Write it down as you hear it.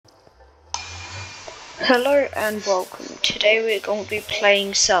Hello and welcome. Today we're going to be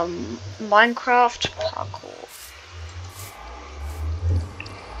playing some Minecraft Parkor.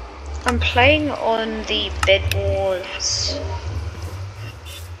 I'm playing on the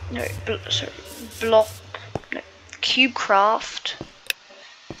Cubecraft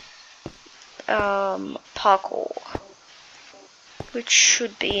Parkor, which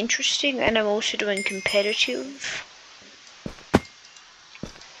should be interesting, and I'm also doing competitive.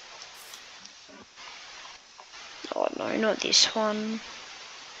 Oh no, not this one.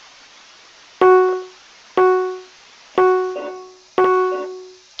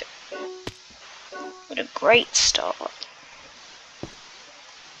 What a great start.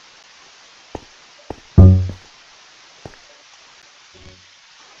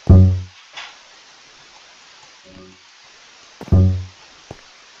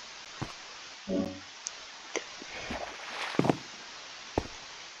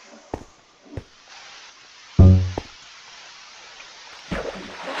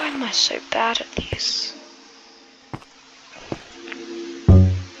 Why am I so bad at this?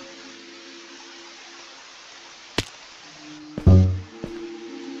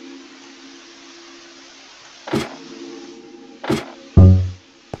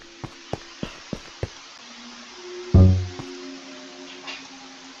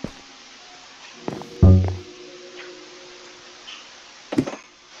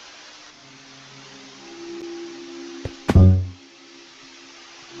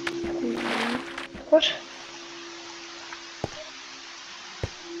 What?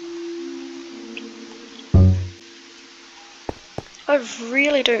 I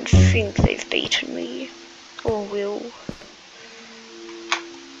really don't think they've beaten me, or will.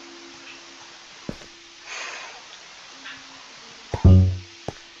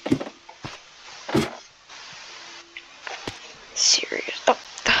 Seriously.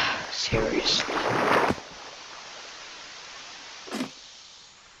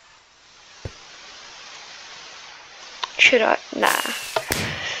 Should I? Nah.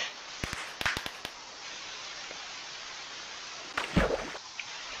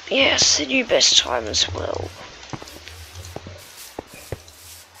 Yes, the new best time as well.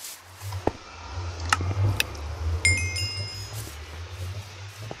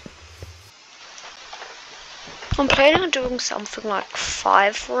 I'm planning on doing something like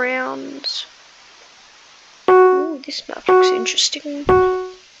 5 rounds. Ooh, this map looks interesting.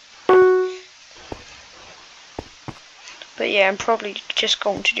 But yeah, I'm probably just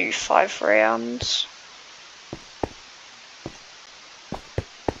going to do 5 rounds.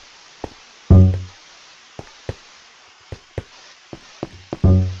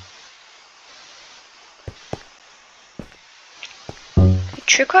 The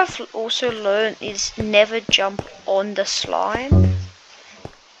trick I've also learned is never jump on the slime,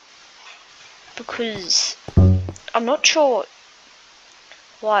 because I'm not sure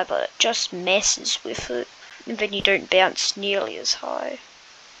why, but it just messes with it, and then you don't bounce nearly as high.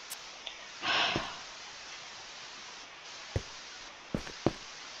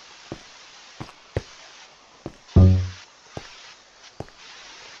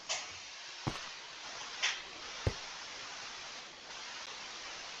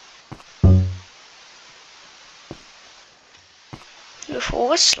 With all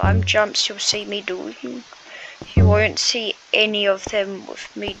the slime jumps you'll see me doing, you won't see any of them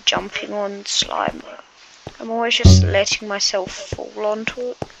with me jumping on slime. I'm always just letting myself fall onto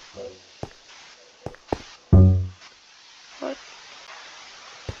it. What?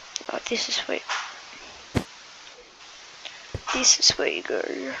 Oh, this is where you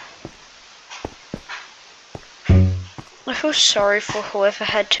go. I feel sorry for whoever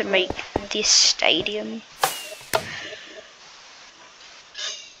had to make this stadium.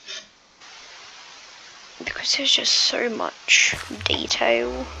 Because there's just so much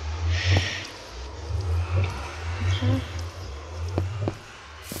detail.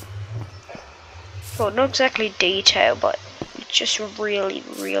 Well, not exactly detail, but it's just really,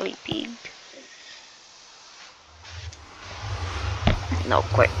 really big. No,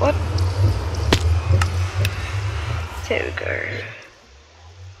 wait, what? There we go.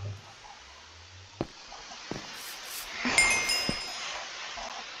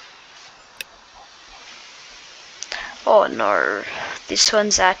 Oh no, this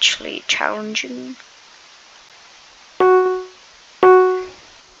one's actually challenging.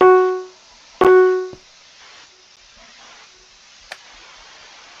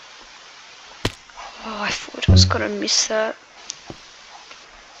 Oh, I thought I was gonna miss that.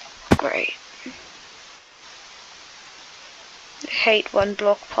 Great. I hate one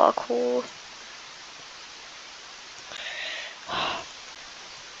block parkour.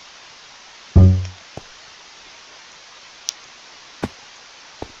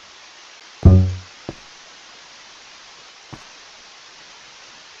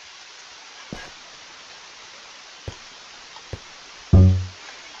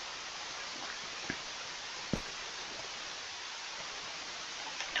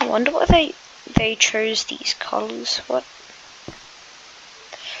 wonder why they chose these colours. What?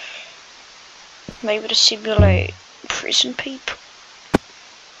 Maybe to simulate prison people.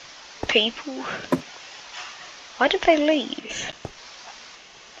 Why did they leave?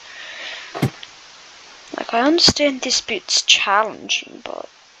 Like, I understand this bit's challenging, but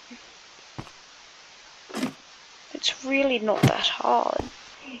it's really not that hard.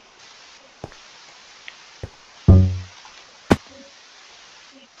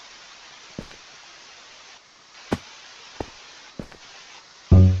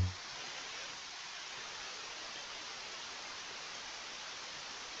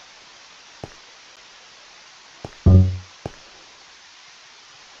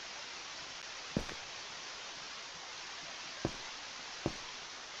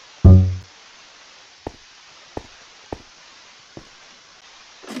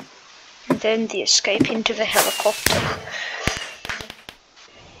 And then the escape into the helicopter.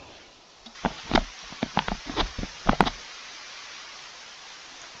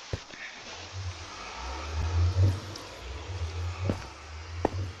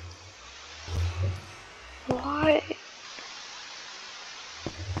 Why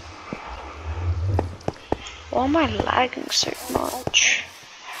am I lagging so much?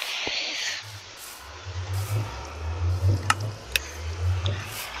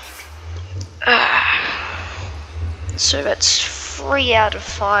 So that's 3 out of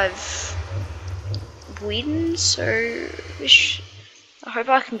 5 wins, so I hope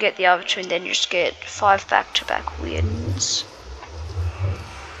I can get the other 2 and then just get 5 back-to-back wins.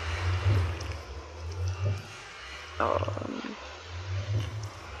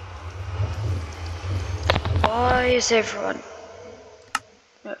 Why is everyone...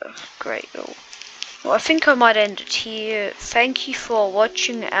 great. Well, I think I might end it here. Thank you for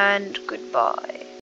watching and goodbye.